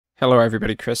Hello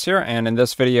everybody, Chris here, and in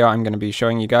this video I'm going to be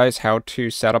showing you guys how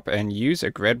to set up and use a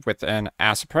grid with an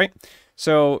Aseprite.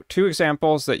 So two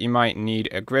examples that you might need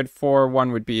a grid for.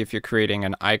 One would be if you're creating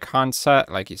an icon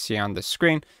set like you see on the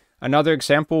screen. Another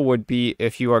example would be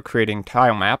if you are creating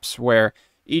tile maps where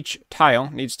each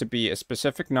tile needs to be a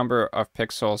specific number of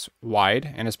pixels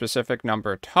wide and a specific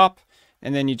number top,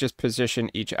 and then you just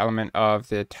position each element of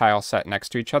the tile set next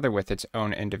to each other with its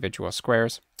own individual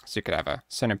squares. So you could have a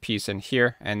center piece in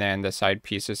here and then the side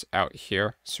pieces out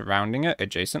here surrounding it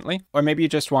adjacently. Or maybe you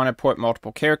just want to put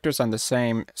multiple characters on the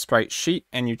same sprite sheet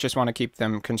and you just want to keep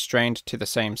them constrained to the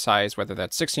same size, whether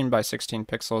that's 16 by 16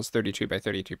 pixels, 32 by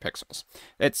 32 pixels,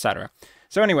 etc.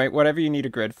 So anyway, whatever you need a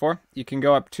grid for, you can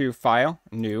go up to File,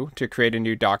 New to create a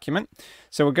new document.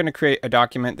 So we're going to create a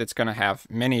document that's going to have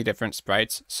many different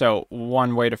sprites. So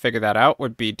one way to figure that out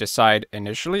would be decide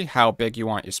initially how big you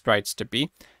want your sprites to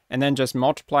be, and then just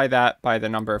multiply that by the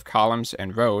number of columns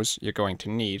and rows you're going to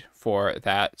need for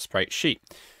that sprite sheet.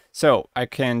 So I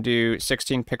can do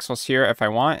 16 pixels here if I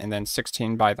want, and then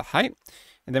 16 by the height.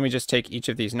 And then we just take each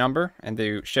of these number and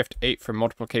do Shift 8 for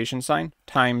multiplication sign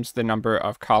times the number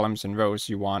of columns and rows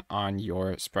you want on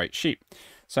your sprite sheet.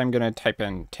 So I'm going to type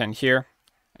in 10 here,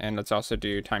 and let's also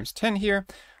do times 10 here.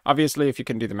 Obviously, if you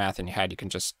can do the math in your head, you can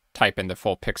just type in the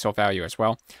full pixel value as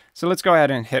well. So let's go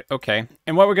ahead and hit OK.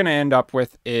 And what we're going to end up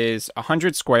with is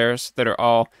 100 squares that are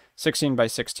all 16 by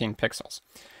 16 pixels.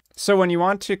 So when you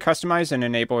want to customize and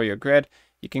enable your grid,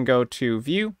 you can go to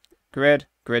View, Grid,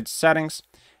 Grid Settings,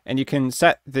 and you can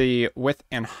set the width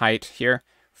and height here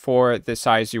for the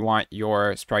size you want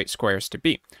your sprite squares to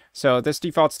be. So this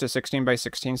defaults to 16 by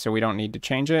 16, so we don't need to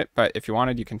change it. But if you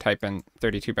wanted, you can type in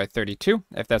 32 by 32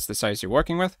 if that's the size you're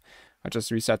working with. I'll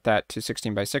just reset that to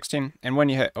 16 by 16. And when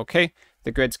you hit OK,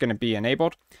 the grid's going to be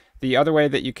enabled. The other way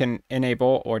that you can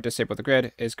enable or disable the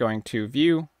grid is going to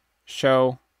View,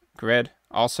 Show, Grid,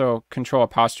 also Control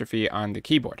apostrophe on the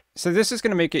keyboard. So this is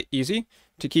going to make it easy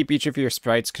to keep each of your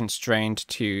sprites constrained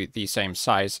to the same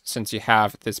size, since you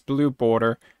have this blue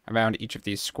border around each of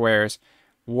these squares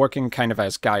working kind of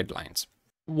as guidelines.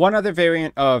 One other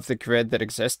variant of the grid that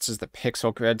exists is the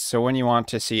pixel grid. So when you want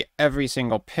to see every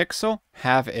single pixel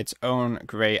have its own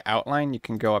gray outline, you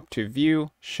can go up to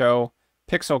View, Show,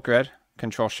 Pixel Grid,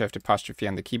 Control Shift apostrophe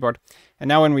on the keyboard. And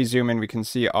now when we zoom in, we can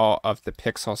see all of the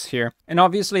pixels here. And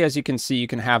obviously, as you can see, you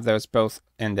can have those both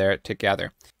in there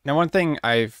together. Now, one thing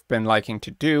I've been liking to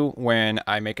do when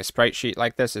I make a sprite sheet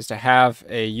like this is to have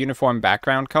a uniform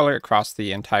background color across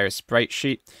the entire sprite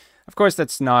sheet. Of course,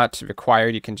 that's not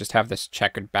required. You can just have this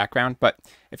checkered background. But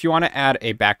if you want to add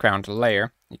a background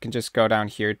layer, you can just go down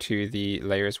here to the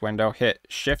Layers window, hit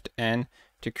Shift N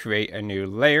to create a new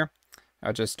layer.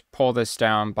 I'll just pull this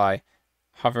down by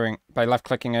left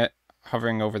clicking it,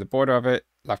 hovering over the border of it,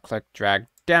 left click, drag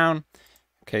down.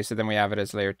 Okay, so then we have it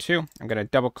as layer 2. I'm going to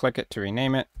double click it to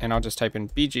rename it, and I'll just type in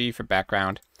BG for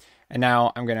background. And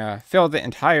now I'm going to fill the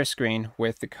entire screen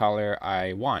with the color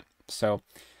I want. So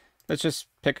let's just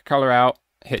pick a color out,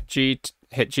 hit G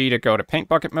to go to paint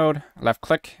bucket mode, left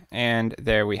click, and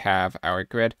there we have our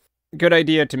grid. Good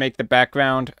idea to make the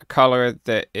background a color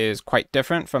that is quite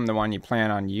different from the one you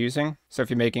plan on using. So if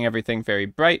you're making everything very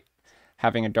bright,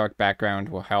 having a dark background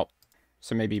will help.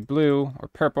 So maybe blue or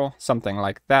purple, something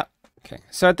like that. Okay,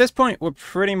 so at this point, we're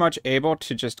pretty much able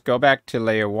to just go back to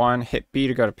layer 1, hit B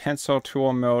to go to pencil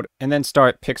tool mode, and then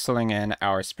start pixeling in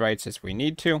our sprites as we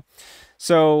need to.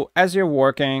 So as you're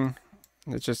working,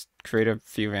 let's just create a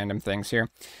few random things here.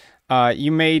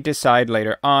 You may decide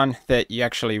later on that you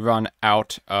actually run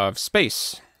out of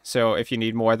space. So if you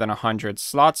need more than 100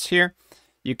 slots here,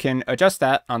 you can adjust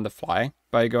that on the fly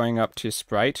by going up to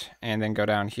Sprite and then go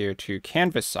down here to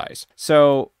Canvas Size.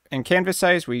 So in Canvas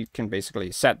Size, we can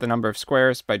basically set the number of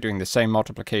squares by doing the same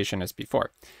multiplication as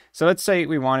before. So let's say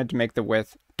we wanted to make the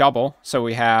width double, so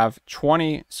we have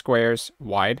 20 squares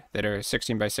wide that are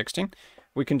 16 by 16.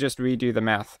 We can just redo the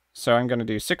math. So I'm going to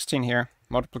do 16 here,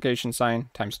 multiplication sign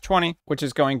times 20, which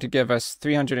is going to give us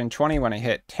 320 when I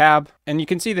hit Tab. And you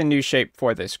can see the new shape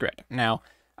for this grid. Now,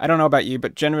 I don't know about you,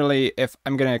 but generally, if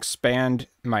I'm going to expand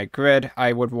my grid,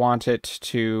 I would want it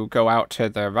to go out to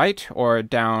the right or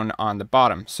down on the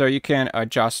bottom. So you can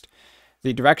adjust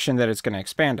the direction that it's going to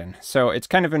expand in. So it's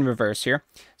kind of in reverse here.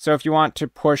 So if you want to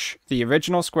push the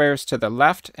original squares to the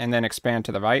left and then expand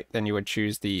to the right, then you would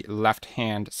choose the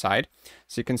left-hand side.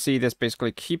 So you can see this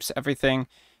basically keeps everything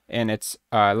in its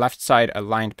left side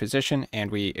aligned position,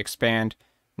 and we expand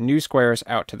new squares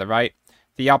out to the right.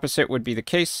 The opposite would be the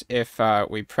case if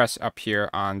we press up here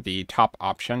on the top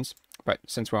options, but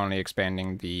since we're only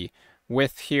expanding the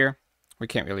width here, we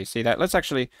can't really see that. Let's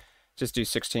actually just do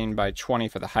 16 by 20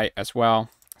 for the height as well.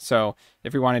 So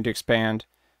if we wanted to expand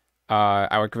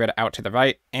our grid out to the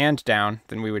right and down,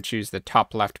 then we would choose the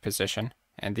top left position.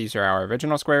 And these are our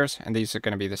original squares, and these are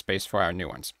going to be the space for our new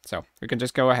ones. So we can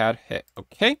just go ahead, hit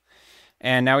OK.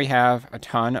 And now we have a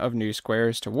ton of new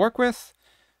squares to work with.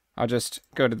 I'll just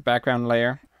go to the background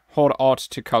layer, hold Alt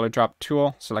to color drop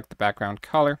tool, select the background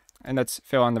color, and let's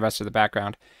fill in the rest of the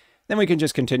background. Then we can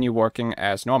just continue working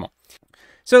as normal.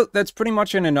 So that's pretty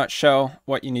much in a nutshell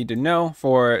what you need to know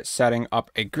for setting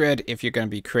up a grid if you're going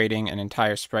to be creating an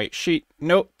entire sprite sheet.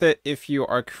 Note that if you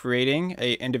are creating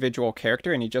an individual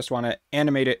character and you just want to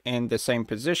animate it in the same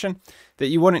position, that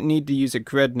you wouldn't need to use a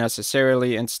grid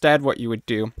necessarily. Instead, what you would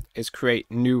do is create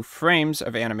new frames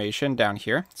of animation down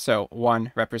here. So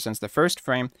 1 represents the first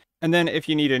frame. And then if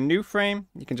you need a new frame,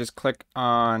 you can just click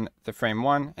on the frame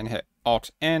 1 and hit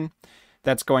Alt-N.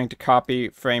 That's going to copy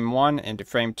frame 1 into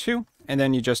frame 2. And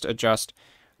then you just adjust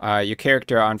your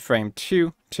character on frame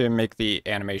 2 to make the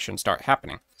animation start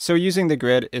happening. So using the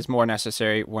grid is more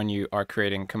necessary when you are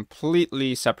creating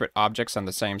completely separate objects on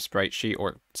the same sprite sheet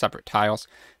or separate tiles,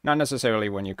 not necessarily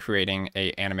when you're creating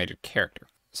an animated character.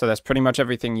 So that's pretty much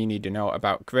everything you need to know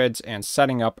about grids and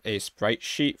setting up a sprite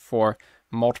sheet for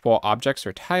multiple objects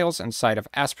or tiles inside of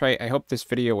Aseprite. I hope this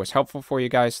video was helpful for you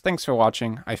guys. Thanks for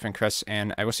watching. I've been Chris,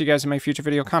 and I will see you guys in my future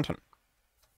video content.